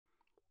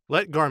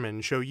Let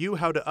Garmin show you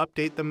how to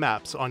update the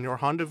maps on your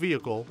Honda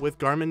vehicle with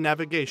Garmin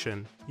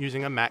navigation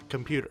using a Mac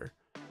computer.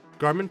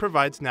 Garmin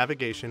provides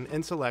navigation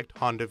in select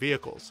Honda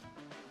vehicles.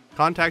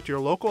 Contact your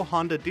local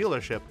Honda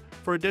dealership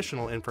for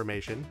additional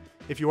information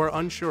if you are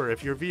unsure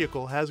if your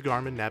vehicle has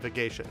Garmin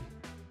navigation.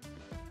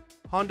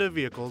 Honda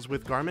vehicles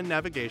with Garmin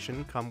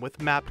navigation come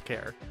with Map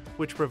Care,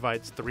 which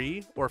provides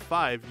 3 or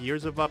 5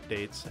 years of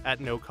updates at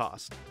no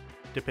cost.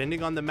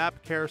 Depending on the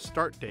Map Care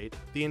start date,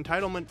 the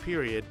entitlement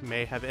period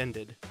may have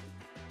ended.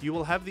 You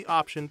will have the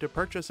option to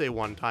purchase a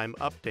one-time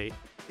update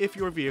if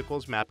your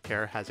vehicle's Map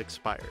Care has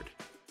expired.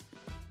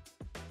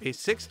 A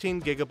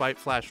 16GB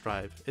flash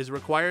drive is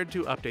required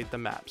to update the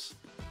maps.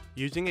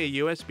 Using a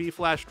USB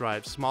flash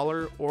drive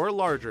smaller or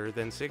larger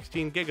than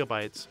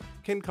 16GB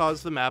can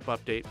cause the map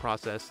update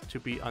process to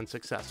be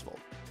unsuccessful.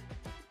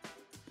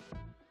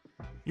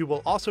 You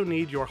will also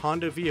need your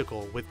Honda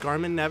vehicle with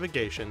Garmin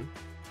navigation,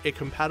 a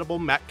compatible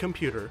Mac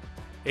computer,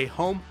 a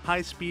home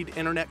high-speed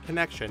internet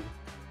connection,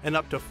 and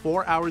up to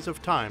 4 hours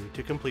of time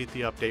to complete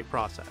the update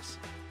process.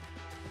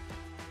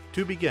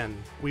 To begin,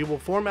 we will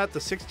format the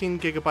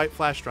 16GB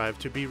flash drive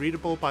to be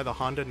readable by the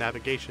Honda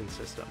navigation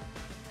system.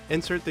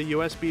 Insert the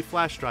USB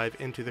flash drive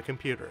into the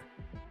computer.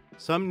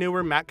 Some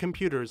newer Mac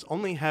computers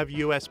only have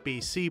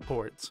USB-C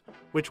ports,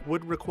 which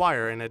would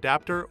require an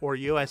adapter or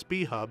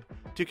USB hub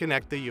to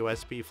connect the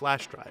USB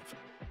flash drive.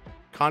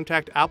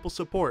 Contact Apple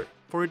support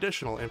for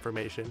additional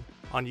information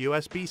on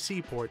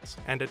USB-C ports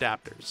and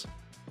adapters.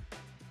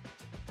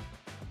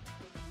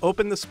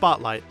 Open the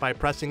Spotlight by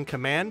pressing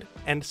Command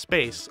and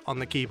Space on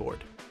the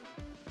keyboard.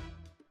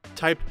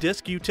 Type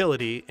Disk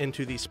Utility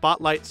into the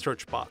Spotlight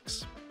search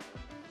box.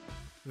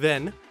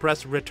 Then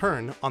press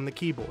Return on the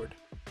keyboard.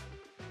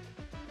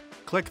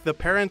 Click the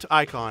parent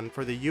icon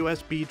for the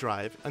USB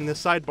drive in the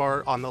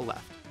sidebar on the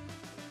left.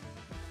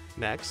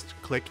 Next,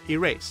 click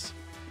Erase.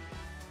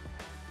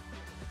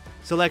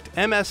 Select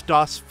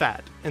MS-DOS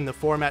FAT in the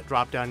Format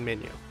drop-down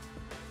menu.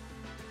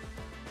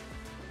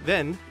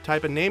 Then,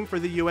 type a name for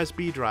the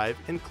USB drive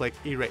and click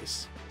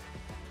Erase.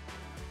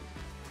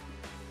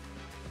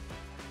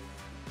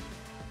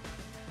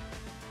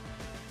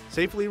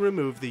 Safely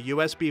remove the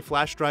USB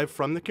flash drive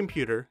from the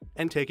computer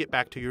and take it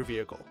back to your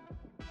vehicle.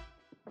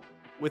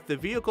 With the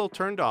vehicle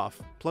turned off,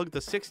 plug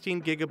the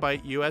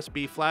 16GB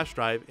USB flash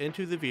drive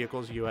into the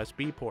vehicle's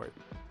USB port.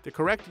 The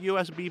correct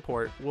USB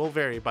port will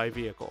vary by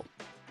vehicle.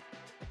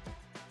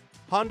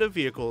 Honda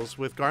vehicles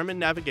with Garmin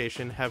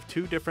navigation have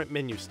 2 different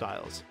menu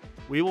styles.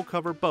 We will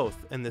cover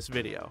both in this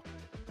video.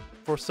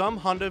 For some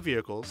Honda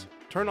vehicles,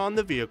 turn on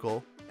the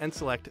vehicle and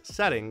select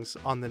Settings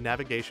on the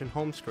navigation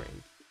home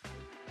screen.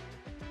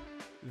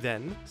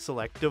 Then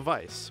select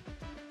Device,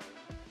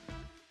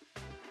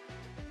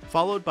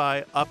 followed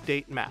by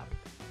Update Map.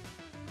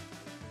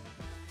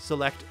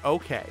 Select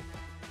OK.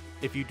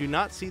 If you do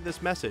not see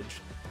this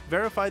message,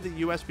 verify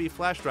the USB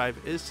flash drive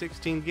is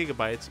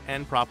 16GB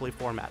and properly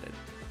formatted.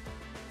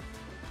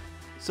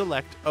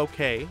 Select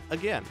OK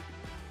again.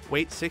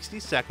 Wait 60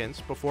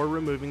 seconds before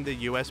removing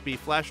the USB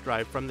flash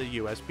drive from the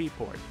USB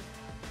port.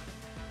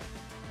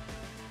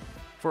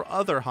 For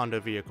other Honda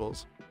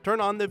vehicles, turn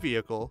on the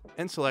vehicle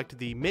and select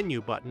the Menu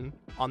button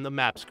on the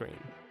map screen.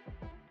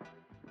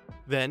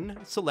 Then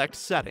select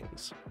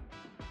Settings,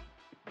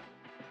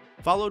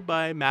 followed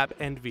by Map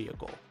and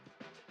Vehicle.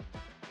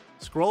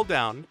 Scroll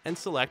down and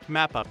select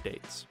Map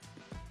Updates.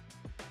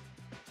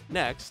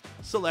 Next,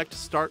 select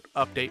Start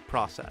Update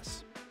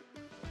Process.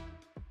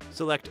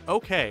 Select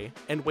OK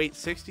and wait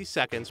 60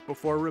 seconds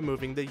before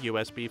removing the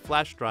USB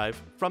flash drive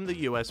from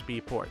the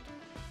USB port.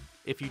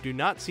 If you do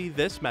not see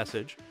this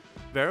message,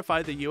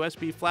 verify the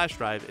USB flash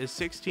drive is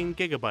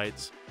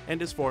 16GB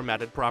and is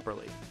formatted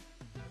properly.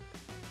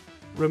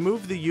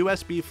 Remove the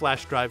USB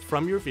flash drive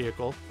from your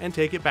vehicle and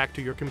take it back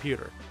to your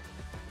computer.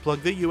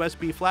 Plug the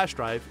USB flash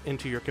drive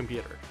into your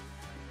computer.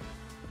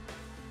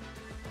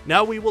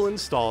 Now we will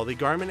install the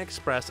Garmin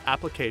Express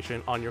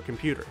application on your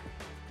computer.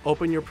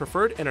 Open your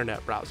preferred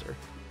internet browser.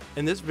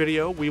 In this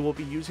video, we will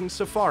be using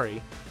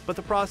Safari, but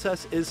the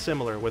process is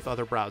similar with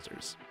other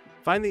browsers.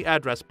 Find the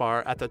address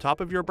bar at the top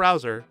of your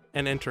browser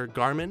and enter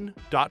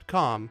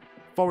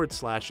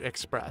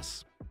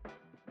garmin.com/express.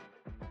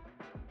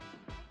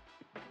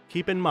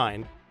 Keep in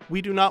mind,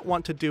 we do not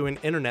want to do an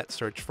internet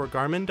search for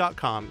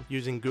garmin.com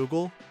using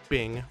Google,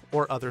 Bing,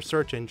 or other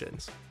search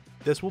engines.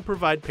 This will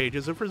provide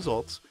pages of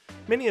results,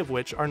 many of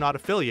which are not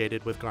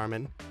affiliated with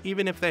Garmin,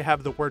 even if they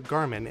have the word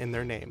Garmin in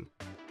their name.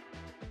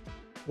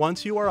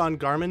 Once you are on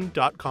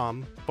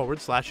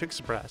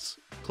garmin.com/express,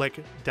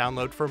 click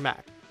Download for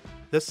Mac.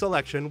 This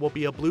selection will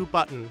be a blue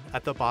button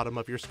at the bottom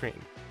of your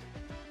screen.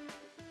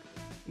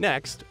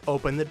 Next,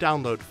 open the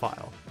download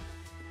file.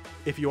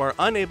 If you are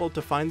unable to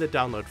find the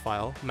download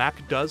file,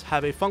 Mac does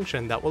have a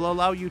function that will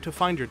allow you to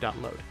find your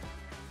download.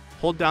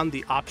 Hold down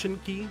the Option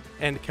key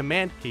and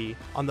Command key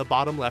on the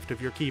bottom left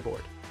of your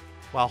keyboard.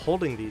 While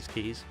holding these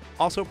keys,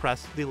 also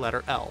press the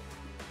letter L.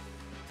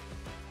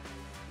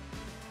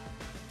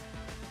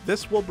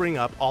 This will bring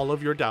up all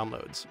of your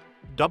downloads.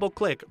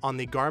 Double-click on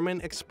the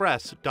Garmin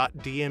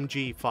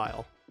Express.dmg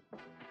file.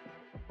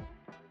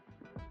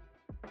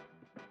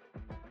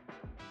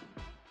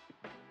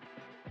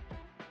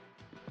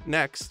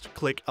 Next,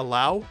 click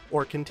Allow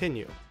or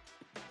Continue,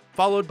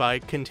 followed by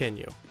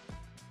Continue.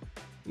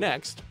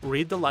 Next,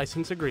 read the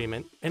license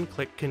agreement and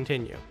click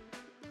Continue.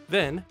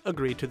 Then,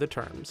 agree to the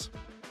terms.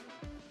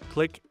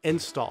 Click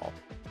Install.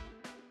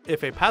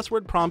 If a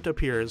password prompt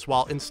appears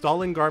while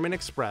installing Garmin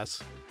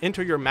Express,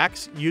 enter your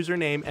Mac's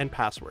username and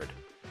password.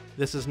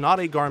 This is not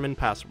a Garmin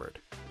password.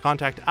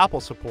 Contact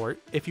Apple support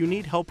if you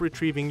need help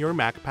retrieving your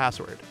Mac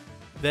password.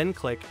 Then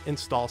click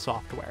Install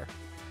Software.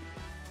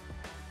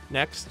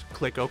 Next,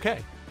 click OK.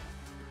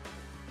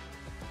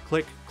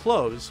 Click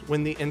Close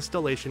when the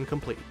installation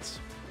completes,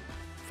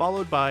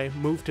 followed by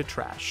Move to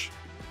Trash.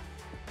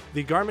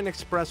 The Garmin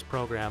Express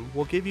program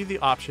will give you the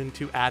option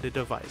to add a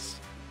device.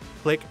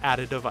 Click Add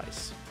a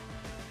Device.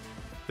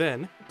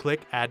 Then,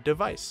 click Add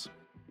Device.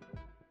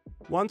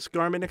 Once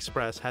Garmin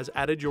Express has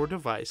added your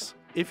device,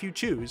 if you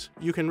choose,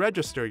 you can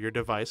register your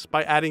device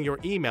by adding your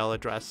email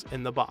address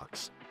in the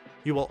box.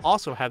 You will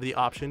also have the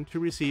option to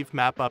receive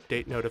map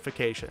update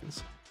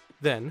notifications.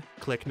 Then,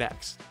 click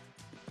Next.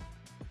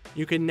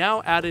 You can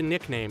now add a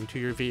nickname to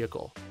your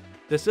vehicle.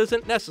 This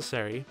isn't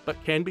necessary,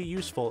 but can be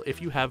useful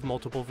if you have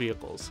multiple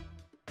vehicles.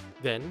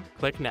 Then,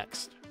 click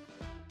Next.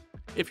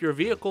 If your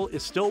vehicle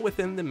is still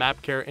within the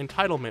MapCare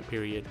entitlement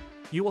period,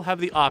 you will have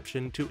the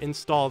option to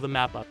install the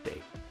map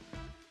update.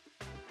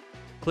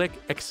 Click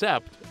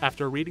Accept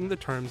after reading the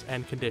terms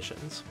and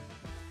conditions.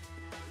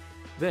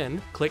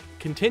 Then, click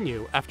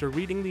Continue after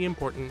reading the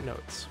important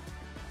notes.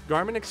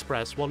 Garmin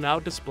Express will now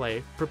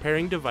display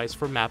Preparing Device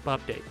for Map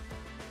Update.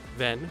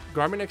 Then,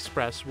 Garmin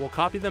Express will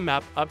copy the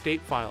map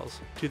update files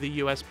to the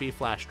USB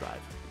flash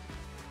drive.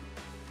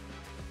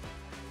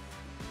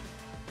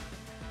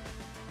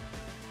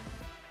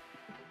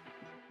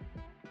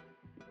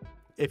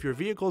 If your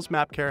vehicle's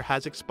MapCare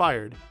has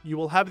expired, you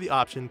will have the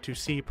option to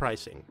see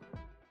pricing.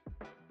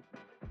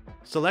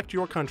 Select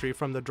your country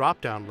from the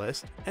drop-down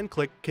list and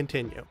click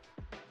Continue.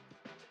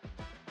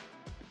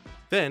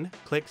 Then,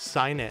 click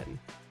Sign In.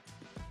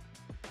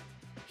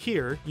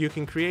 Here, you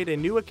can create a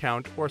new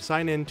account or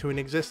sign in to an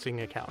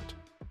existing account.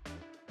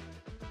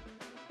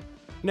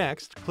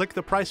 Next, click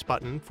the Price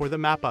button for the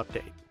map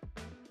update.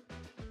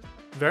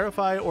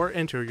 Verify or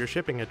enter your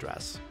shipping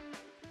address.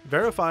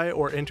 Verify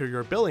or enter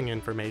your billing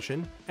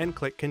information and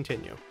click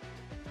Continue.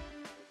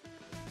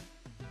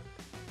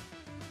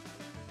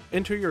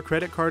 Enter your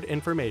credit card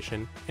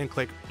information and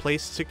click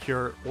Place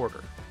Secure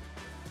Order.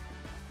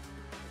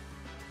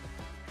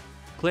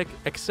 Click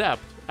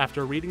Accept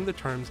after reading the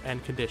terms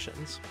and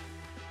conditions.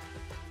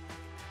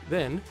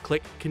 Then,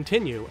 click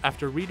Continue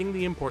after reading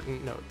the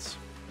important notes.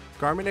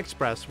 Garmin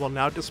Express will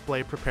now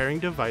display Preparing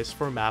Device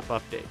for Map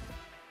Update.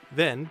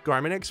 Then,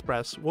 Garmin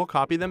Express will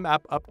copy the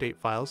map update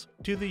files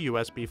to the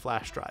USB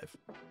flash drive.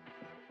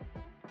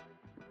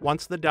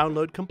 Once the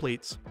download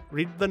completes,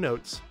 read the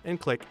notes and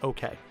click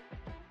OK.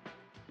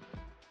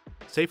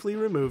 Safely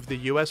remove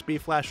the USB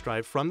flash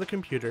drive from the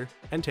computer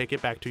and take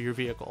it back to your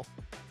vehicle.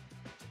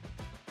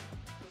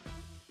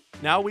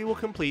 Now we will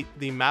complete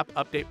the map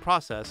update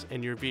process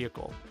in your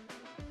vehicle.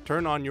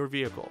 Turn on your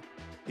vehicle.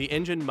 The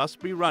engine must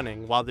be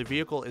running while the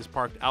vehicle is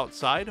parked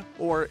outside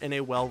or in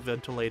a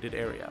well-ventilated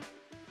area.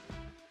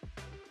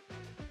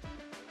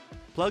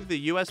 Plug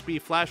the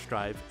USB flash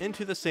drive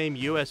into the same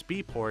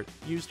USB port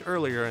used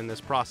earlier in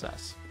this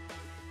process.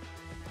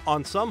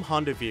 On some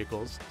Honda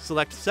vehicles,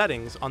 select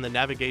Settings on the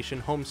navigation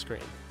home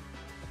screen.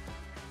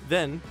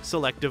 Then,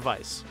 select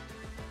Device,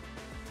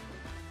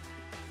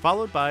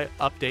 followed by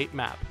Update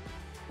Map.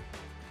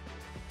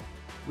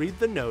 Read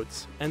the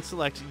notes and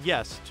select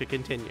Yes to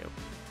continue.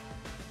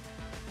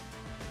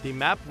 The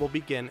map will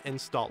begin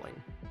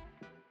installing.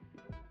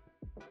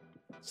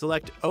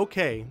 Select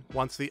OK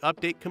once the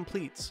update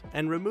completes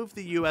and remove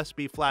the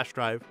USB flash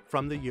drive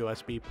from the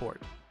USB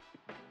port.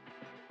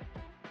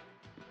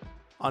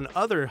 On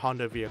other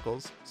Honda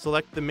vehicles,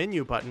 select the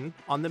menu button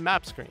on the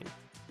map screen.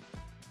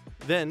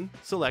 Then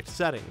select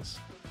Settings,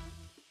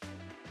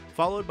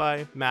 followed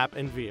by Map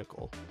and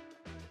Vehicle.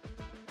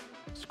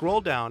 Scroll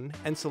down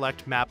and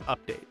select Map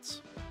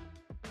Updates.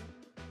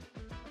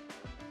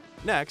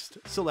 Next,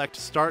 select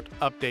Start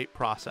Update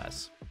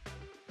Process.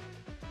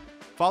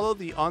 Follow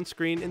the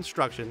on-screen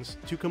instructions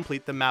to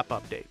complete the map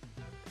update.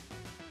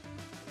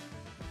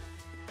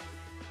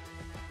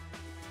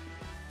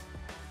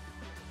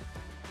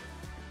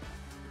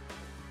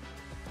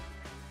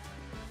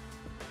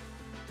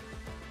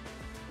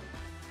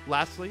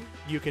 Lastly,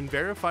 you can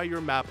verify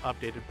your map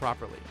updated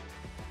properly.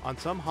 On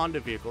some Honda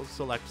vehicles,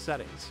 select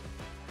Settings.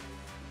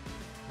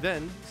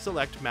 Then,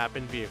 select Map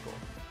and Vehicle,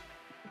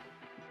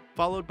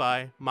 followed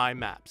by My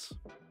Maps.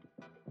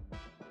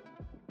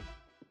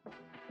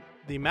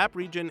 The map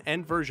region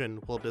and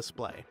version will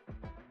display.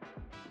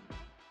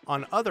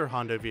 On other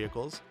Honda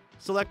vehicles,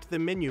 select the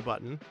menu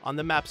button on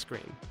the map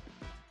screen.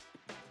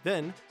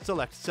 Then,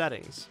 select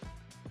Settings,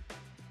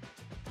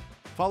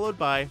 followed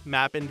by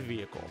Map and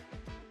Vehicle.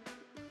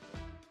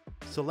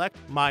 Select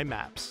My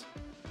Maps.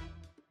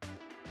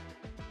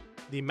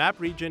 The map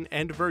region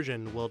and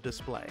version will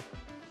display.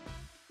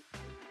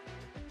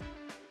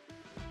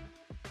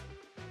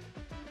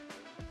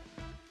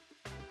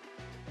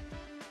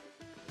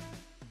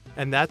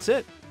 And that's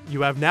it!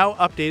 You have now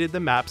updated the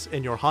maps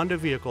in your Honda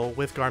vehicle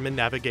with Garmin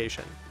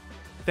navigation.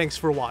 Thanks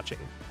for watching.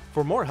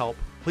 For more help,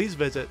 please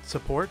visit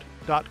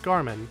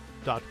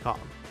support.garmin.com.